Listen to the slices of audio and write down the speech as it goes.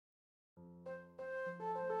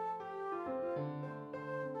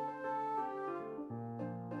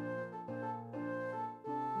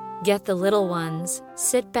Get the little ones,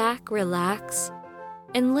 sit back, relax,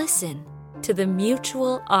 and listen to the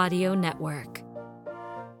Mutual Audio Network.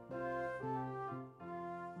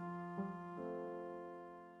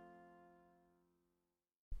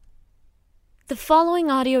 The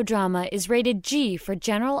following audio drama is rated G for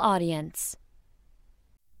general audience.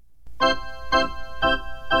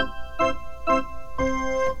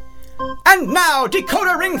 And now,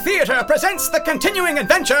 Decoder Ring Theatre presents the continuing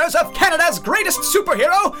adventures of Canada's greatest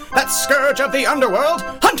superhero, that scourge of the underworld,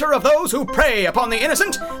 hunter of those who prey upon the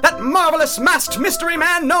innocent, that marvelous masked mystery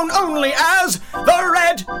man known only as the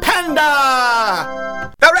Red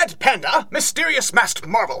Panda! The Red Panda, mysterious masked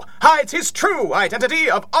marvel, hides his true identity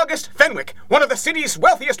of August Fenwick, one of the city's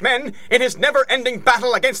wealthiest men, in his never-ending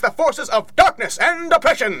battle against the forces of darkness and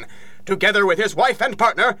oppression. Together with his wife and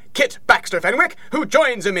partner, Kit Baxter Fenwick, who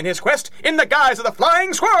joins him in his quest in the guise of the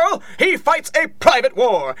Flying Squirrel, he fights a private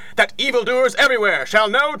war that evildoers everywhere shall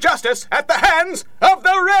know justice at the hands of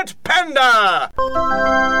the Red Panda!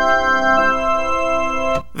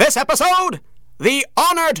 This episode, The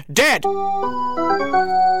Honored Dead.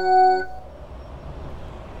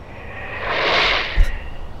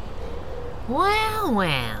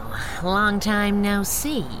 Well, long time no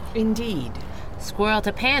see. Indeed. Squirrel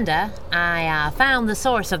to Panda, I found the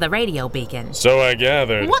source of the radio beacon. So I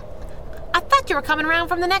gathered. What? I thought you were coming around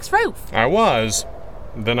from the next roof. I was.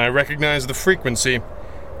 Then I recognized the frequency.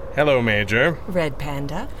 Hello, Major. Red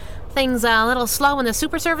Panda? Things a little slow in the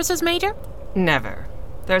super services, Major? Never.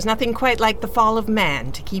 There's nothing quite like the fall of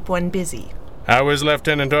man to keep one busy. How is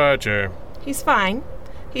Lieutenant Archer? He's fine.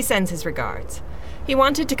 He sends his regards. He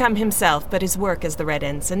wanted to come himself, but his work as the Red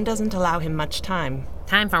Ensign doesn't allow him much time.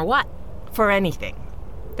 Time for what? For anything.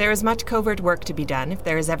 There is much covert work to be done if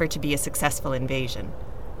there is ever to be a successful invasion.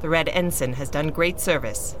 The Red Ensign has done great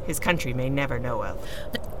service his country may never know of.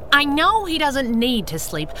 I know he doesn't need to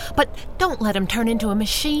sleep, but don't let him turn into a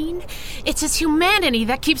machine. It's his humanity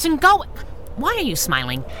that keeps him going. Why are you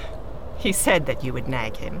smiling? He said that you would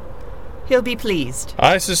nag him. He'll be pleased.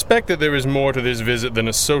 I suspect that there is more to this visit than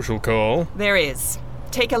a social call. There is.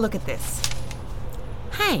 Take a look at this.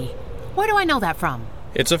 Hey, where do I know that from?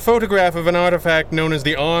 It's a photograph of an artifact known as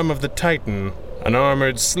the Arm of the Titan, an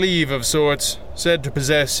armored sleeve of sorts, said to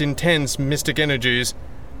possess intense mystic energies,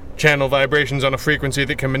 channel vibrations on a frequency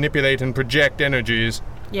that can manipulate and project energies.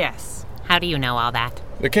 Yes. How do you know all that?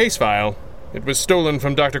 The case file. It was stolen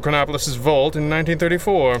from Dr. Chronopoulos' vault in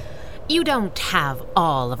 1934. You don't have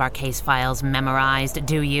all of our case files memorized,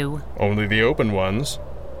 do you? Only the open ones.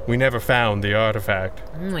 We never found the artifact.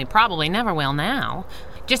 We probably never will now.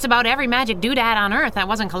 Just about every magic doodad on Earth that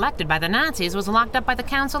wasn't collected by the Nazis was locked up by the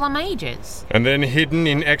Council of Mages. And then hidden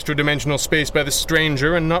in extra-dimensional space by the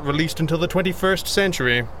Stranger and not released until the 21st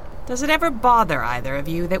century. Does it ever bother either of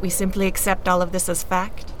you that we simply accept all of this as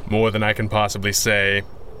fact? More than I can possibly say.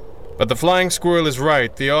 But the Flying Squirrel is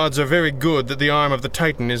right. The odds are very good that the Arm of the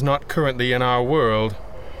Titan is not currently in our world.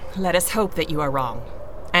 Let us hope that you are wrong,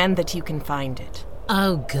 and that you can find it.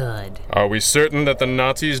 Oh, good. Are we certain that the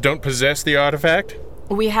Nazis don't possess the artifact?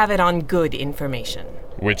 We have it on good information.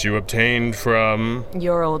 Which you obtained from...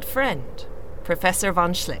 Your old friend, Professor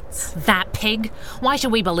von Schlitz. That pig? Why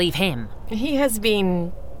should we believe him? He has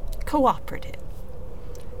been cooperative.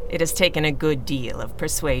 It has taken a good deal of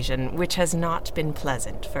persuasion, which has not been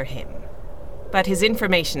pleasant for him. But his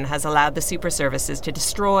information has allowed the super services to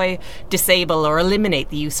destroy, disable, or eliminate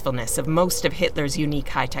the usefulness of most of Hitler's unique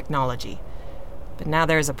high technology. But now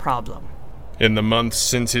there is a problem. In the months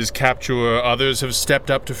since his capture, others have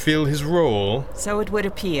stepped up to fill his role. So it would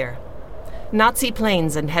appear. Nazi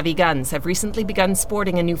planes and heavy guns have recently begun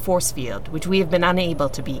sporting a new force field, which we have been unable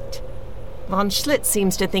to beat. Von Schlitz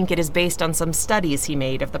seems to think it is based on some studies he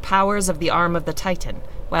made of the powers of the Arm of the Titan,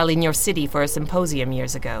 while in your city for a symposium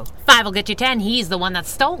years ago. 5 will get you 10. He's the one that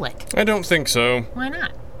stole it. I don't think so. Why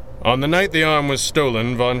not? On the night the arm was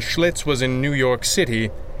stolen, Von Schlitz was in New York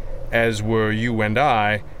City, as were you and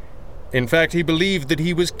I. In fact, he believed that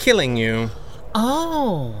he was killing you.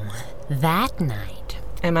 Oh, that night.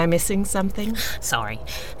 Am I missing something? Sorry.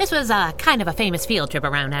 This was kind of a famous field trip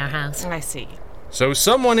around our house. I see. So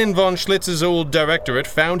someone in Von Schlitz's old directorate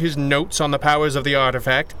found his notes on the powers of the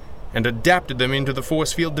artifact and adapted them into the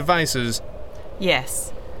force field devices.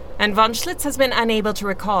 Yes, and Von Schlitz has been unable to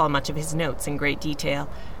recall much of his notes in great detail.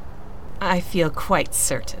 I feel quite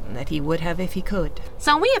certain that he would have if he could.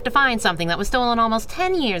 So we have to find something that was stolen almost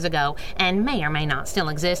 10 years ago, and may or may not still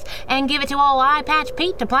exist, and give it to old Eye Patch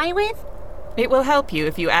Pete to play with? It will help you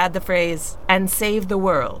if you add the phrase, "and save the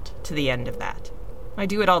world," to the end of that. I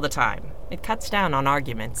do it all the time. It cuts down on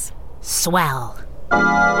arguments. Swell.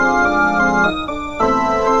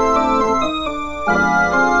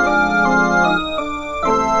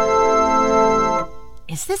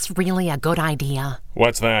 Is this really a good idea?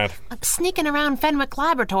 What's that? Sneaking around Fenwick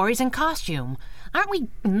Laboratories in costume. Aren't we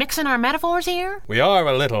mixing our metaphors here? We are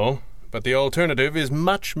a little, but the alternative is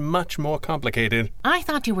much, much more complicated. I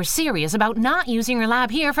thought you were serious about not using your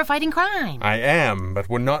lab here for fighting crime. I am, but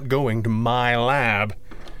we're not going to my lab.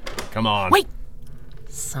 Come on. Wait!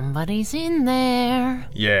 Somebody's in there.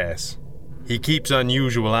 Yes. He keeps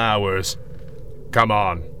unusual hours. Come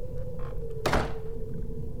on.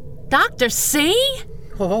 Dr. C?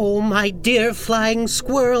 Oh, my dear flying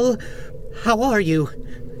squirrel. How are you?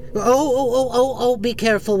 Oh, be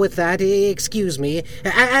careful with that. Excuse me.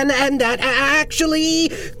 And that, actually,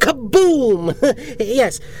 kaboom!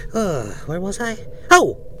 Yes. Where was I?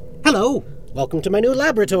 Oh, hello. Welcome to my new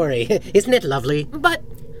laboratory. Isn't it lovely? But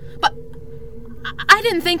I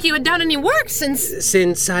didn't think you had done any work since...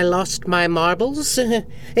 Since I lost my marbles?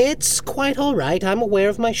 It's quite all right. I'm aware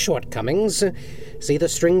of my shortcomings. See the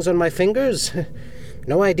strings on my fingers?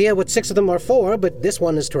 No idea what 6 of them are for, but this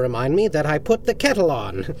one is to remind me that I put the kettle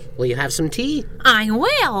on. Will you have some tea? I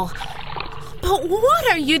will. But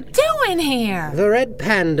what are you doing here? The Red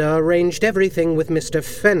Panda arranged everything with Mr.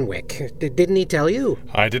 Fenwick. Didn't he tell you?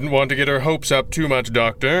 I didn't want to get her hopes up too much,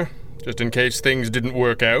 Doctor, just in case things didn't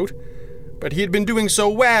work out. But he had been doing so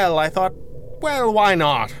well, I thought, well, why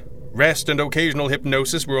not? Rest and occasional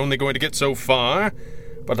hypnosis were only going to get so far,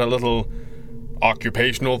 but a little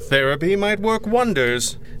occupational therapy might work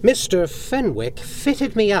wonders. Mr. Fenwick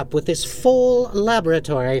fitted me up with this full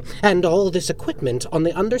laboratory and all this equipment on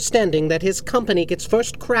the understanding that his company gets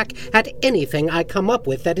first crack at anything I come up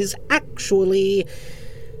with that is actually...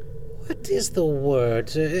 What is the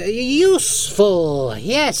word? Useful.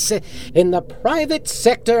 Yes, in the private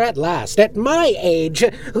sector at last. At my age,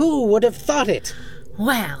 who would have thought it?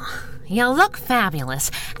 Well, you look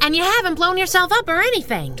fabulous, and you haven't blown yourself up or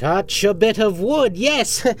anything. Touch a bit of wood,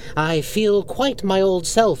 yes. I feel quite my old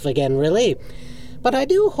self again, really. But I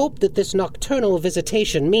do hope that this nocturnal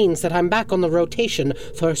visitation means that I'm back on the rotation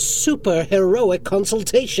for super-heroic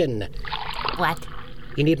consultation. What?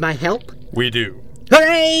 You need my help? We do.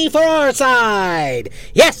 Hooray for our side!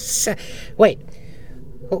 Yes! Wait,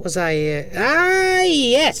 what was I...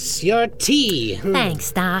 yes, your tea. Thanks,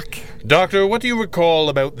 Doc. Doctor, what do you recall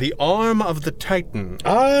about the Arm of the Titan?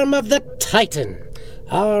 Arm of the Titan.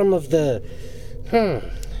 Arm of the...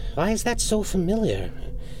 Why is that so familiar?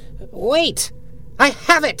 Wait! I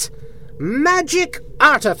have it! Magic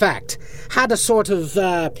artifact. Had a sort of,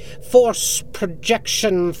 force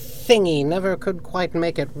projection thingy. Never could quite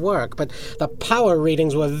make it work, but the power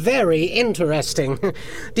readings were very interesting.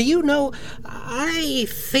 Do you know, I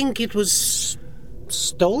think it was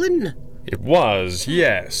stolen? It was,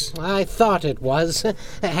 yes. I thought it was.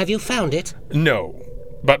 Have you found it? No,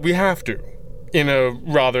 but we have to. In a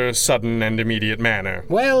rather sudden and immediate manner.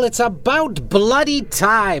 Well, it's about bloody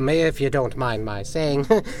time, if you don't mind my saying.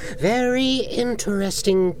 Very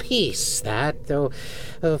interesting piece, that, though,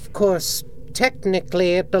 of course,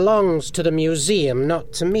 technically it belongs to the museum,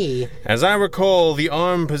 not to me. As I recall, the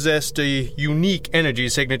arm possessed a unique energy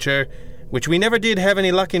signature, which we never did have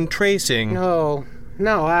any luck in tracing. No,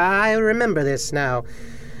 I remember this now.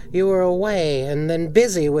 You were away and then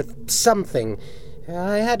busy with something.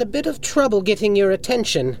 I had a bit of trouble getting your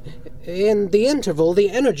attention. In the interval, the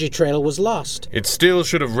energy trail was lost. It still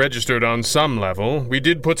should have registered on some level. We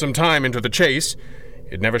did put some time into the chase.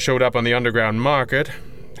 It never showed up on the underground market.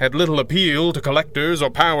 Had little appeal to collectors or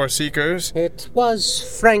power seekers. It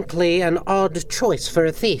was, frankly, an odd choice for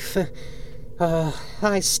a thief.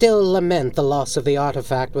 I still lament the loss of the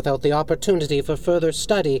artifact without the opportunity for further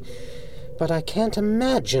study. But I can't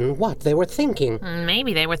imagine what they were thinking.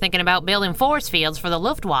 Maybe they were thinking about building force fields for the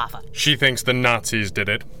Luftwaffe. She thinks the Nazis did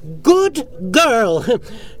it. Good girl!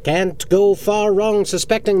 Can't go far wrong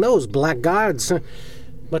suspecting those blackguards.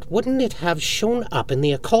 But wouldn't it have shown up in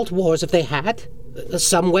the occult wars if they had?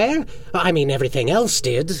 Somewhere? I mean, everything else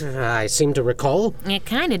did, I seem to recall. It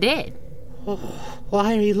kinda did.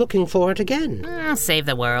 Why are you looking for it again? Save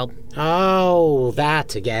the world. Oh,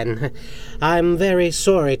 that again. I'm very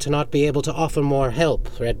sorry to not be able to offer more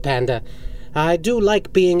help, Red Panda. I do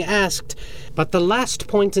like being asked, but the last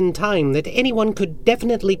point in time that anyone could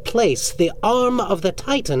definitely place the Arm of the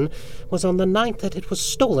Titan was on the night that it was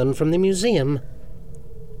stolen from the museum.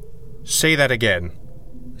 Say that again.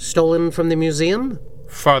 Stolen from the museum?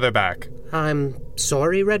 Farther back. I'm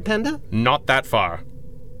sorry, Red Panda? Not that far.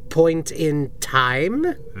 Point in time?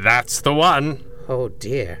 That's the one. Oh,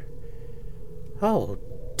 dear. Oh,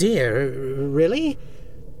 dear. Really?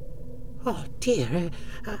 Oh, dear.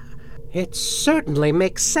 It certainly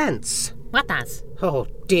makes sense. What does? Oh,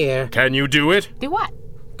 dear. Can you do it? Do what?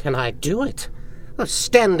 Can I do it?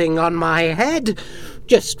 Standing on my head?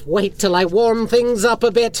 Just wait till I warm things up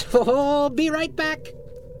a bit. Oh, be right back.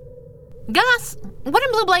 Gus, what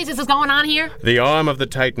in blue blazes is going on here? The arm of the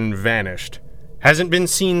Titan vanished. Hasn't been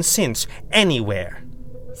seen since, anywhere.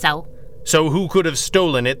 So? So who could have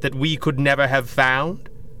stolen it that we could never have found?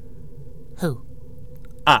 Who?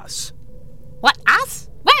 Us. What, us?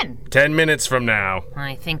 When? 10 minutes from now.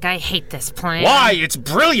 I think I hate this plan. Why? It's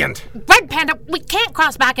brilliant! Red Panda, we can't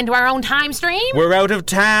cross back into our own time stream. We're out of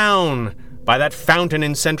town. By that fountain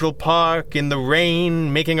in Central Park, in the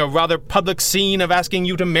rain, making a rather public scene of asking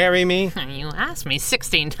you to marry me. You asked me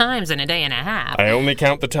 16 times in a day and a half. I only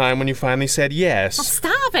count the time when you finally said yes.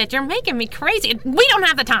 Stop it, you're making me crazy. We don't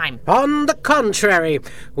have the time. On the contrary,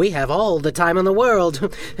 we have all the time in the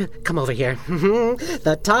world. Come over here.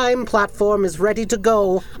 The time platform is ready to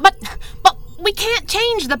go. But we can't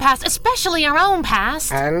change the past, especially our own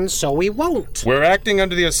past. And so we won't. We're acting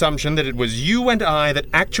under the assumption that it was you and I that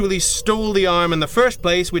actually stole the arm in the first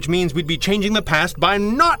place, which means we'd be changing the past by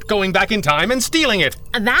not going back in time and stealing it.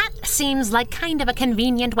 That seems like kind of a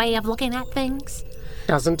convenient way of looking at things.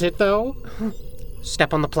 Doesn't it, though?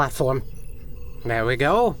 Step on the platform. There we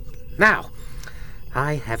go. Now,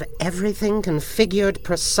 I have everything configured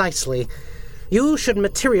precisely. You should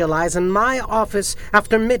materialize in my office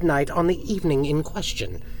after midnight on the evening in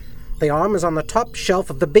question. The arm is on the top shelf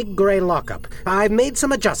of the big gray lockup. I've made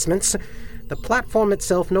some adjustments. The platform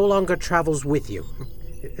itself no longer travels with you.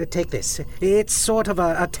 Take this. It's sort of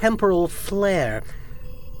a temporal flare.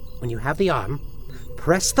 When you have the arm,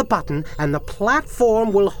 press the button and the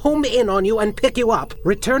platform will home in on you and pick you up,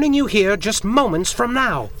 returning you here just moments from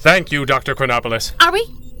now. Thank you, Dr. Chronopolis. Are we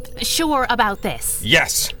sure about this?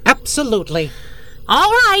 Yes. Absolutely.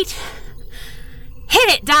 All right. Hit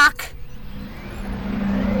it, Doc.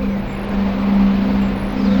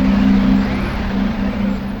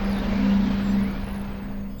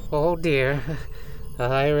 Oh, dear.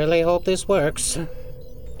 I really hope this works.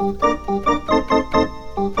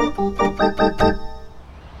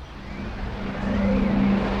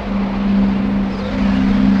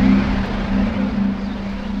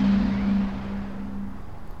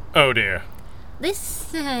 Oh, dear.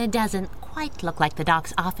 This doesn't quite look like the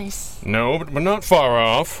doc's office. No, but we're not far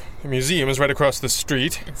off. The museum is right across the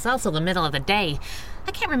street. It's also the middle of the day.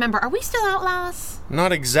 I can't remember. Are we still outlaws?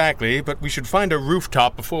 Not exactly, but we should find a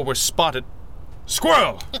rooftop before we're spotted.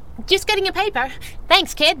 Squirrel! Just getting a paper.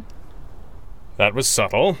 Thanks, kid. That was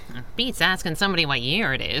subtle. Beats asking somebody what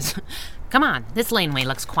year it is. Come on, this laneway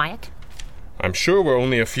looks quiet. I'm sure we're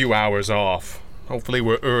only a few hours off. Hopefully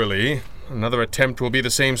we're early. Another attempt will be the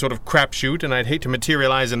same sort of crapshoot, and I'd hate to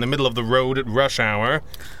materialize in the middle of the road at rush hour.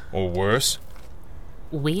 Or worse.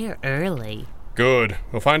 We're early. Good.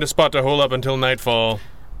 We'll find a spot to hole up until nightfall.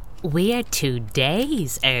 We're 2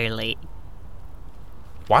 days early.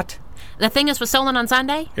 What? The thing is was stolen on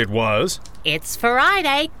Sunday? It was. It's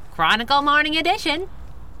Friday. Chronicle Morning Edition.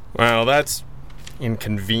 Well, that's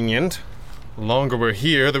inconvenient. The longer we're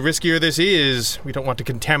here, the riskier this is. We don't want to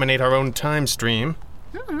contaminate our own time stream.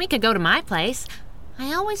 We could go to my place.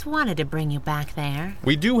 I always wanted to bring you back there.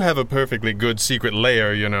 We do have a perfectly good secret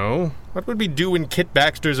lair, you know. What would we do in Kit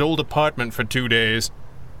Baxter's old apartment for 2 days?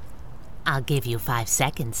 I'll give you 5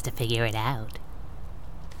 seconds to figure it out.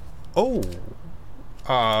 Oh.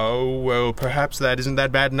 Well, perhaps that isn't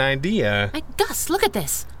that bad an idea. Hey, Gus, look at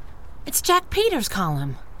this. It's Jack Peters'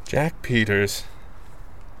 column. Jack Peters.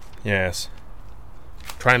 Yes.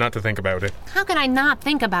 Try not to think about it. How can I not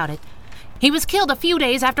think about it? He was killed a few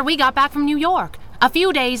days after we got back from New York. A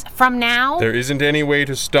few days from now. There isn't any way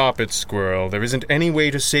to stop it, Squirrel. There isn't any way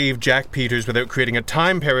to save Jack Peters without creating a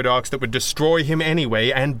time paradox that would destroy him anyway,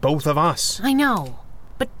 and both of us. I know.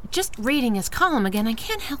 But just reading his column again, I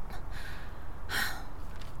can't help...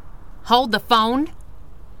 Hold the phone.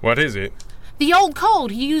 What is it? The old code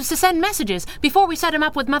he used to send messages before we set him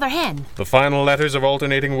up with Mother Hen. The final letters of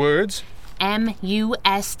alternating words? M-U-S-T-S-E-E-Y-O-U.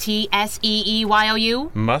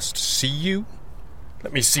 Must see you?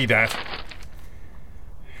 Let me see that.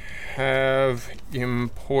 Have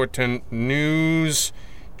important news.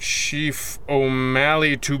 Chief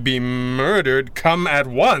O'Malley to be murdered. Come at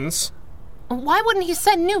once. Why wouldn't he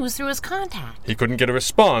send news through his contact? He couldn't get a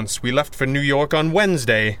response. We left for New York on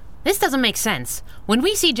Wednesday. This doesn't make sense. When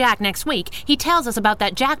we see Jack next week, he tells us about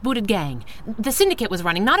that jackbooted gang. The syndicate was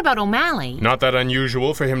running, not about O'Malley. Not that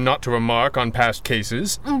unusual for him not to remark on past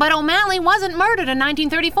cases. But O'Malley wasn't murdered in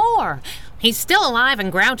 1934. He's still alive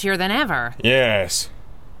and grouchier than ever. Yes.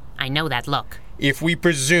 I know that look. If we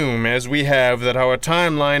presume, as we have, that our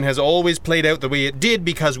timeline has always played out the way it did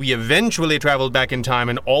because we eventually traveled back in time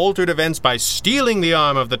and altered events by stealing the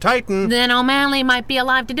arm of the Titan... Then O'Malley might be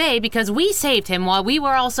alive today because we saved him while we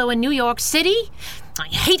were also in New York City?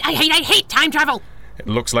 I hate time travel! It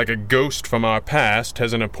looks like a ghost from our past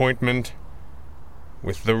has an appointment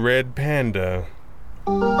with the Red Panda.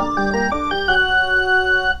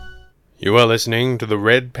 You are listening to the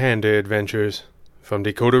Red Panda Adventures from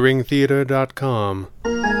DecoderRingTheater.com.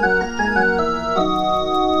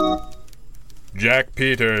 Jack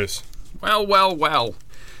Peters. Well.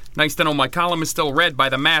 Nice to know my column is still read by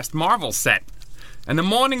the masked Marvel set. And the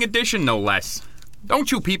morning edition, no less.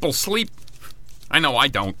 Don't you people sleep? I know I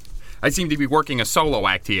don't. I seem to be working a solo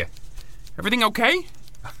act here. Everything okay?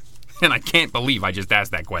 And I can't believe I just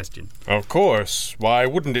asked that question. Of course. Why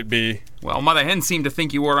wouldn't it be? Well, Mother Hen seemed to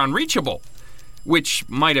think you were unreachable, which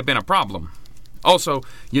might have been a problem. Also,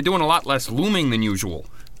 you're doing a lot less looming than usual.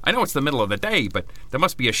 I know it's the middle of the day, but there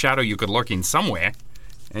must be a shadow you could lurk in somewhere.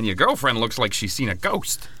 And your girlfriend looks like she's seen a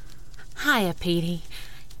ghost. Hiya, Petey.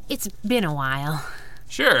 It's been a while.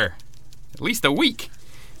 Sure. At least a week.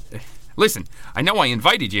 Listen, I know I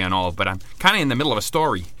invited you and all, but I'm kind of in the middle of a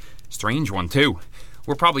story. Strange one, too.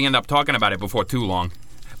 We'll probably end up talking about it before too long.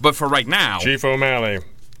 But for right now... Chief O'Malley.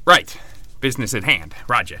 Right. Business at hand.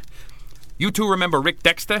 Roger. You two remember Rick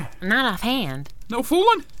Dexter? Not offhand. No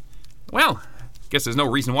fooling? Well, guess there's no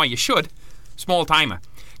reason why you should. Small timer.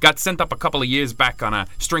 Got sent up a couple of years back on a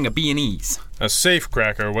string of B&Es. A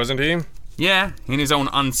safecracker, wasn't he? Yeah, in his own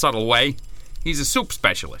unsubtle way. He's a soup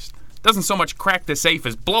specialist. Doesn't so much crack the safe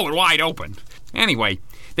as blow it wide open. Anyway,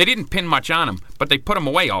 they didn't pin much on him, but they put him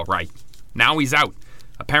away all right. Now he's out.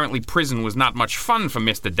 Apparently prison was not much fun for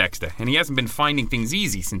Mr. Dexter, and he hasn't been finding things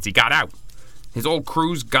easy since he got out. His old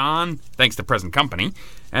crew's gone, thanks to present company,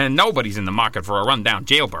 and nobody's in the market for a rundown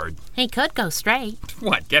jailbird. He could go straight.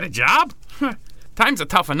 What, get a job? Times are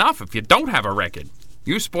tough enough if you don't have a record.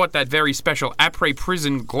 You sport that very special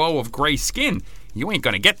après-prison glow of gray skin. You ain't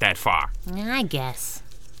gonna get that far. I guess.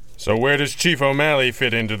 So where does Chief O'Malley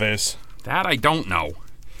fit into this? That I don't know.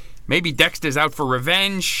 Maybe Dexter's out for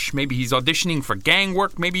revenge, maybe he's auditioning for gang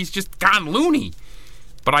work, maybe he's just gone loony.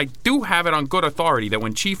 But I do have it on good authority that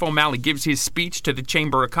when Chief O'Malley gives his speech to the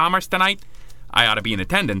Chamber of Commerce tonight, I ought to be in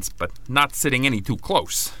attendance, but not sitting any too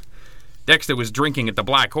close. Dexter was drinking at the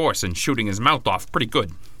Black Horse and shooting his mouth off pretty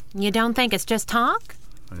good. You don't think it's just talk?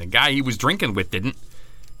 The guy he was drinking with didn't.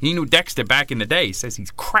 He knew Dexter back in the day, says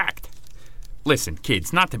he's cracked. Listen,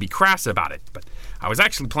 kids, not to be crass about it, but I was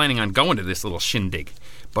actually planning on going to this little shindig,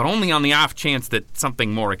 but only on the off chance that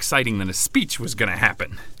something more exciting than a speech was going to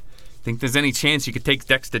happen. Think there's any chance you could take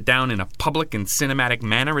Dexter down in a public and cinematic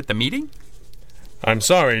manner at the meeting? I'm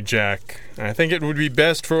sorry, Jack. I think it would be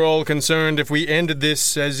best for all concerned if we ended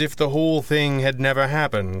this as if the whole thing had never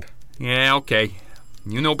happened. Yeah, okay.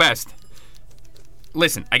 You know best.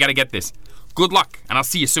 Listen, I gotta get this. Good luck, and I'll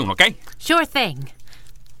see you soon, okay? Sure thing.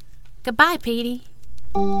 Goodbye, Petey.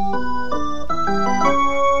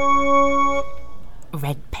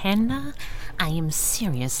 Red Panda? I am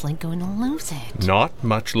seriously going to lose it. Not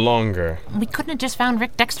much longer. We couldn't have just found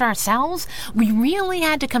Rick Dexter ourselves? We really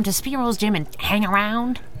had to come to Spiro's gym and hang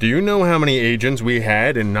around? Do you know how many agents we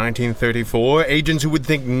had in 1934? Agents who would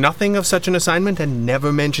think nothing of such an assignment and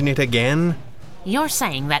never mention it again? You're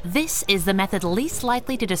saying that this is the method least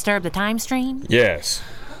likely to disturb the time stream? Yes.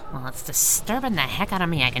 Well, it's disturbing the heck out of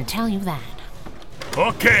me, I can tell you that.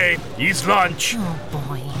 Okay, it's lunch. Oh,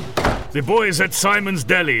 boy. The boys at Simon's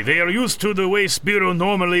Deli, they are used to the way Spiro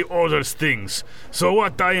normally orders things. So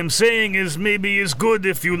what I am saying is maybe it's good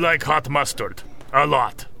if you like hot mustard. A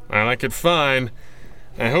lot. I like it fine.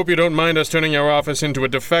 I hope you don't mind us turning your office into a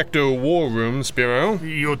de facto war room, Spiro.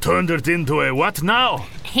 You turned it into a what now?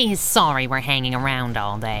 He's sorry we're hanging around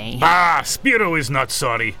all day. Ah, Spiro is not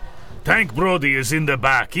sorry. Tank Brody is in the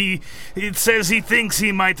back. It says he thinks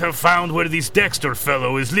he might have found where this Dexter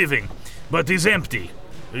fellow is living, but is empty.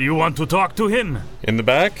 You want to talk to him? In the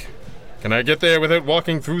back? Can I get there without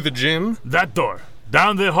walking through the gym? That door.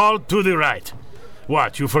 Down the hall to the right.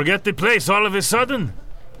 What, you forget the place all of a sudden?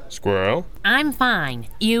 Squirrel? I'm fine.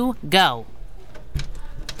 You go.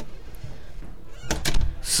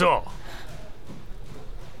 So,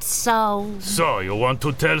 you want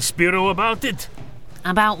to tell Spiro about it?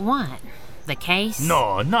 About what? The case?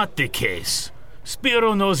 No, not the case.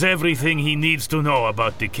 Spiro knows everything he needs to know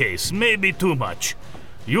about the case, maybe too much.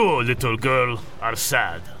 You, little girl, are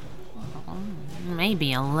sad.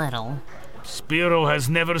 Maybe a little. Spiro has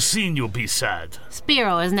never seen you be sad.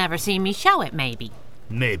 Spiro has never seen me show it, maybe.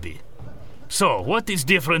 Maybe. So, what is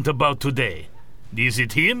different about today? Is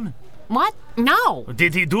it him? What? No.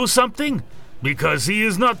 Did he do something? Because he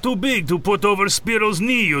is not too big to put over Spiro's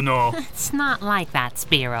knee, you know. It's not like that,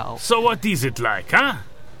 Spiro. So what is it like, huh?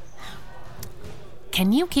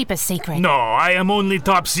 can you keep a secret? No, I am only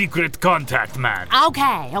top secret contact man.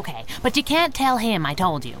 Okay. But you can't tell him I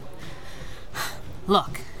told you.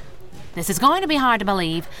 Look, this is going to be hard to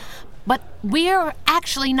believe, but we're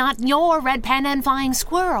actually not your Red Panda and Flying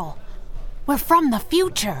Squirrel. We're from the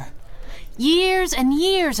future. Years and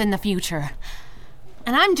years in the future.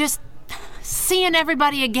 And I'm just seeing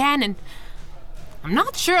everybody again, and I'm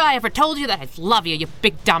not sure I ever told you that I love you, you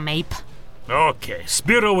big dumb ape. Okay,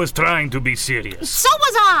 Spiro was trying to be serious. So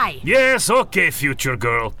was I! Yes, okay, future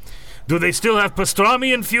girl. Do they still have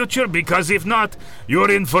pastrami in future? Because if not,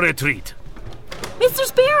 you're in for a treat. Mr.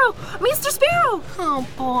 Spiro! Mr. Spiro! Oh,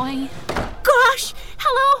 boy. Gosh!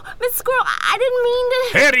 Hello, Miss Squirrel. I didn't mean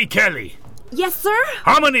to... Harry Kelly! Yes, sir?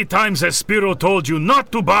 How many times has Spiro told you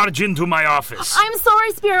not to barge into my office? I'm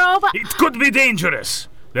sorry, Spiro, but... It could be dangerous.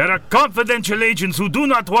 There are confidential agents who do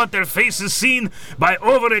not want their faces seen by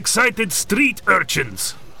overexcited street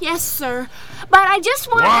urchins. Yes, sir. But I just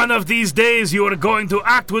want... One of these days you are going to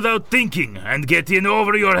act without thinking and get in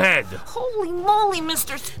over your head. Holy moly,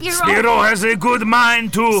 Mr. Spiro. Spiro has a good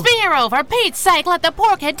mind too. Spiro, for Pete's sake, let the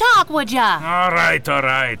porkhead talk, would ya? All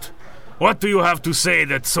right. What do you have to say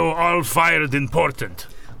that's so all-fired important?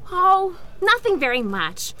 Oh, nothing very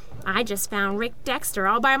much. I just found Rick Dexter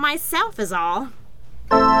all by myself is all.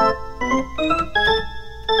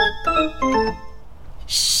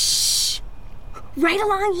 Shh! Right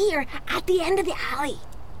along here, at the end of the alley.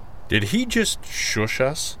 Did he just shush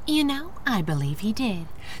us? You know, I believe he did.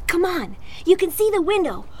 Come on, you can see the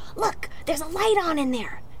window. Look, there's a light on in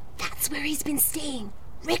there. That's where he's been staying.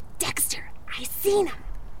 Rick Dexter. I seen him.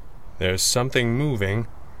 There's something moving.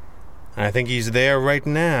 I think he's there right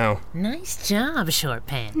now. Nice job, Short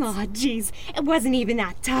Pants. Aw, jeez, it wasn't even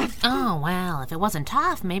that tough. Oh, well, if it wasn't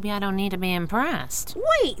tough, maybe I don't need to be impressed.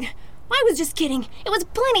 Wait, I was just kidding. It was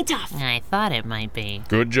plenty tough. I thought it might be.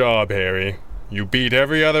 Good job, Harry. You beat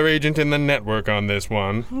every other agent in the network on this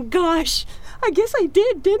one. Gosh, I guess I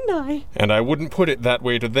did, didn't I? And I wouldn't put it that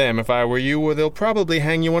way to them if I were you, or they'll probably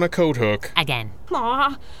hang you on a coat hook. Again.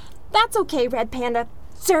 Aw, that's okay, Red Panda.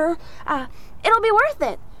 Sir, it'll be worth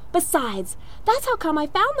it. Besides, that's how come I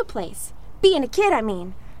found the place. Being a kid, I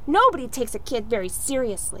mean. Nobody takes a kid very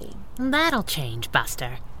seriously. That'll change,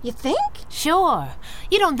 Buster. You think? Sure.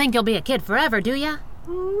 You don't think you'll be a kid forever, do ya?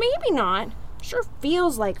 Maybe not. Sure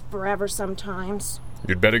feels like forever sometimes.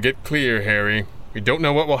 You'd better get clear, Harry. We don't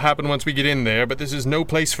know what will happen once we get in there, but this is no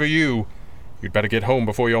place for you. You'd better get home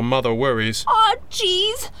before your mother worries. Aw,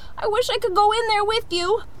 jeez. I wish I could go in there with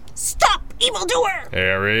you. Stop, evildoer!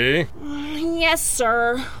 Harry? Yes,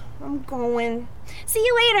 sir. I'm going. See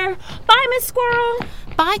you later. Bye, Miss Squirrel.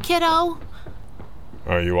 Bye, kiddo.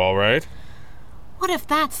 Are you all right? What if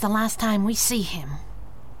that's the last time we see him?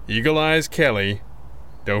 Eagle Eyes Kelly?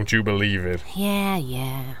 Don't you believe it?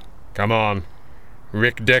 Yeah. Come on.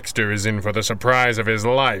 Rick Dexter is in for the surprise of his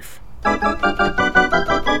life.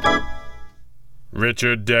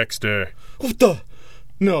 Richard Dexter. What the?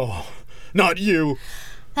 No, not you.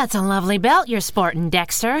 That's a lovely belt you're sporting,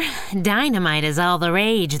 Dexter. Dynamite is all the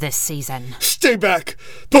rage this season. Stay back,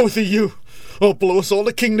 both of you. I'll blow us all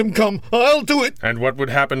to kingdom come. I'll do it. And what would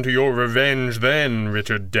happen to your revenge then,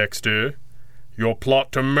 Richard Dexter? Your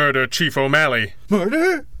plot to murder Chief O'Malley.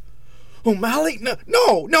 Murder? O'Malley?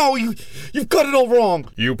 No, you've got it all wrong.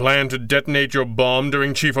 You plan to detonate your bomb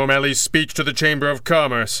during Chief O'Malley's speech to the Chamber of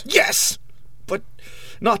Commerce. Yes, but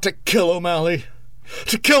not to kill O'Malley.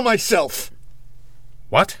 To kill myself.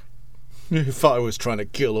 What? If I was trying to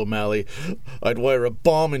kill O'Malley, I'd wire a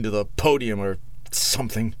bomb into the podium or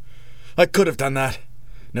something. I could have done that.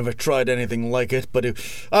 Never tried anything like it, but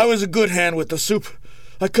if I was a good hand with the soup,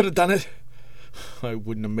 I could have done it. I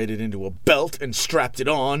wouldn't have made it into a belt and strapped it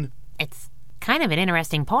on. It's kind of an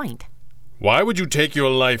interesting point. Why would you take your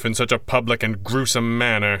life in such a public and gruesome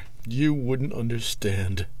manner? You wouldn't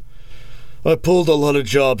understand. I pulled a lot of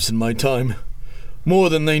jobs in my time.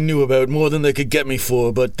 More than they knew about, more than they could get me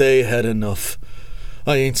for, but they had enough.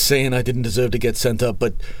 I ain't saying I didn't deserve to get sent up,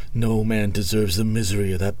 but no man deserves the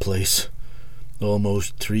misery of that place.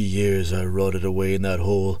 Almost 3 years I rotted away in that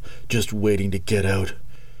hole, just waiting to get out.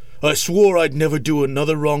 I swore I'd never do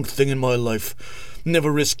another wrong thing in my life,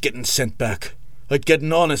 never risk getting sent back. I'd get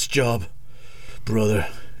an honest job. Brother,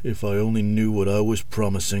 if I only knew what I was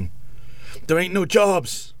promising. There ain't no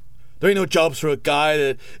jobs. There ain't no jobs for a guy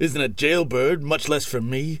that isn't a jailbird, much less for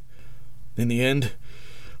me. In the end,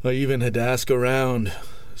 I even had to ask around,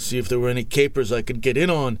 see if there were any capers I could get in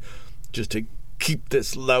on, just to keep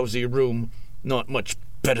this lousy room not much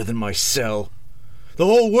better than my cell. The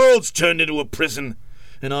whole world's turned into a prison,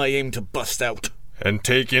 and I aim to bust out. And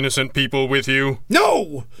take innocent people with you?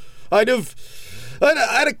 No! I'd have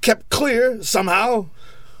I'd have kept clear somehow.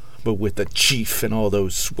 But with the chief and all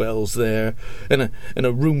those swells there, and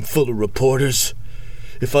a room full of reporters,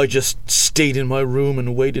 if I just stayed in my room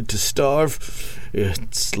and waited to starve,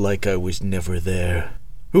 it's like I was never there.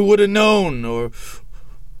 Who would have known or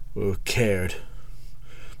cared?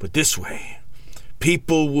 But this way,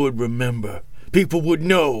 people would remember. People would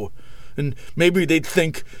know. And maybe they'd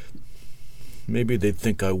think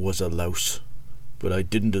I was a louse, but I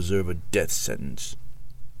didn't deserve a death sentence.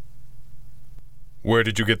 Where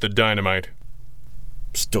did you get the dynamite?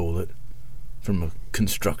 Stole it from a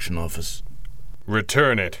construction office.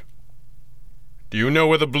 Return it. Do you know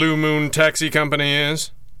where the Blue Moon Taxi Company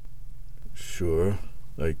is? Sure,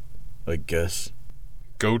 I guess.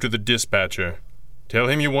 Go to the dispatcher. Tell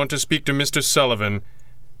him you want to speak to Mr. Sullivan.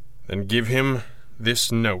 Then give him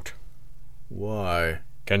this note. Why?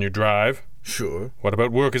 Can you drive? Sure. What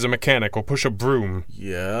about work as a mechanic or push a broom?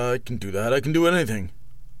 Yeah, I can do that. I can do anything.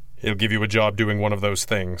 He'll give you a job doing one of those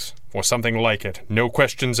things, or something like it, no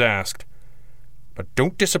questions asked. But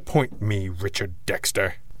don't disappoint me, Richard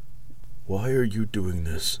Dexter. Why are you doing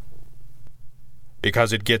this?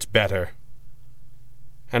 Because it gets better.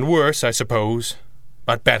 And worse, I suppose,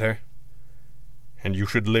 but better. And you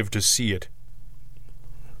should live to see it.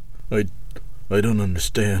 I don't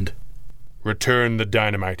understand. Return the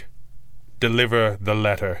dynamite. Deliver the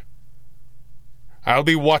letter. I'll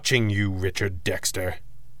be watching you, Richard Dexter.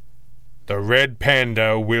 The Red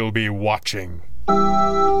Panda will be watching.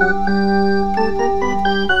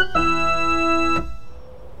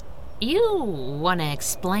 You want to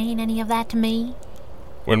explain any of that to me?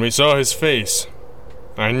 When we saw his face,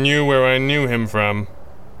 I knew where I knew him from.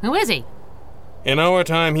 Who is he? In our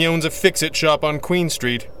time, he owns a fix-it shop on Queen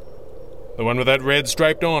Street. The one with that red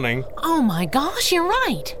striped awning. Oh my gosh, you're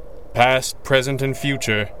right. Past, present, and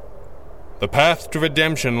future. The path to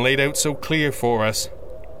redemption laid out so clear for us.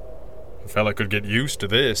 A fella could get used to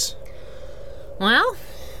this. Well,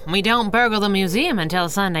 we don't burgle the museum until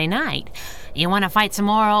Sunday night. You want to fight some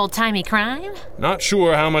more old-timey crime? Not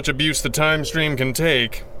sure how much abuse the time stream can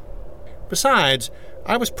take. Besides,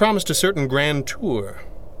 I was promised a certain grand tour.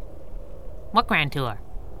 What grand tour?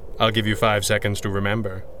 I'll give you 5 seconds to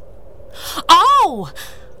remember. Oh!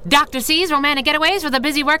 Dr. C's romantic getaways with the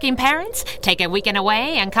busy working parents? Take a weekend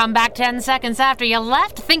away and come back 10 seconds after you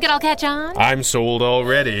left? Think it'll catch on? I'm sold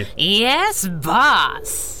already. Yes,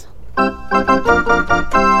 boss.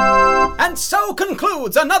 And so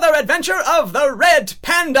concludes another adventure of the Red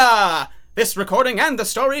Panda! This recording and the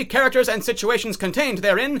story, characters, and situations contained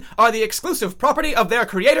therein are the exclusive property of their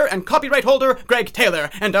creator and copyright holder, Greg Taylor,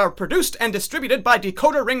 and are produced and distributed by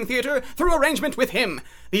Decoder Ring Theatre through arrangement with him.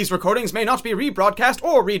 These recordings may not be rebroadcast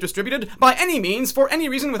or redistributed by any means for any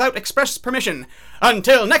reason without express permission.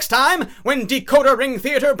 Until next time, when Decoder Ring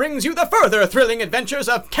Theatre brings you the further thrilling adventures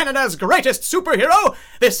of Canada's greatest superhero,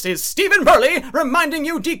 this is Stephen Burley reminding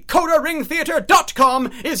you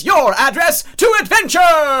DecoderRingTheatre.com is your address to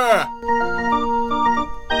adventure!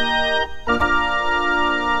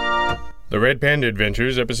 The Red Panda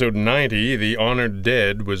Adventures, Episode 90, The Honored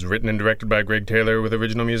Dead, was written and directed by Greg Taylor with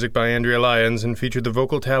original music by Andrea Lyons and featured the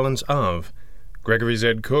vocal talents of Gregory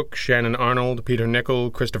Z. Cook, Shannon Arnold, Peter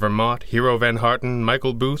Nicol, Christopher Mott, Hero Van Harten,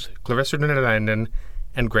 Michael Booth, Clarissa Nederlanden,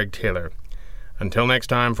 and Greg Taylor. Until next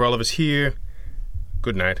time, for all of us here,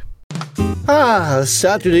 good night.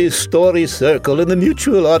 Saturday's Story Circle in the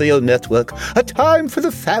Mutual Audio Network. A time for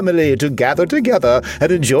the family to gather together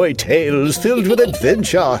and enjoy tales filled with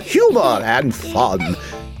adventure, humor, and fun.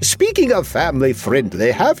 Speaking of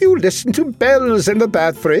family-friendly, have you listened to Bells in the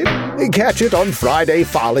Battery? Catch it on Friday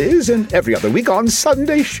Follies and every other week on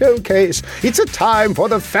Sunday Showcase. It's a time for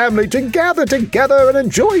the family to gather together and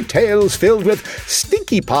enjoy tales filled with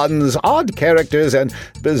stinky puns, odd characters, and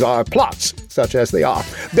bizarre plots, such as they are.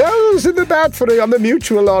 Bells in the Battery on the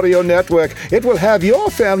Mutual Audio Network. It will have your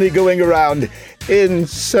family going around in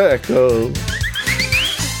circles.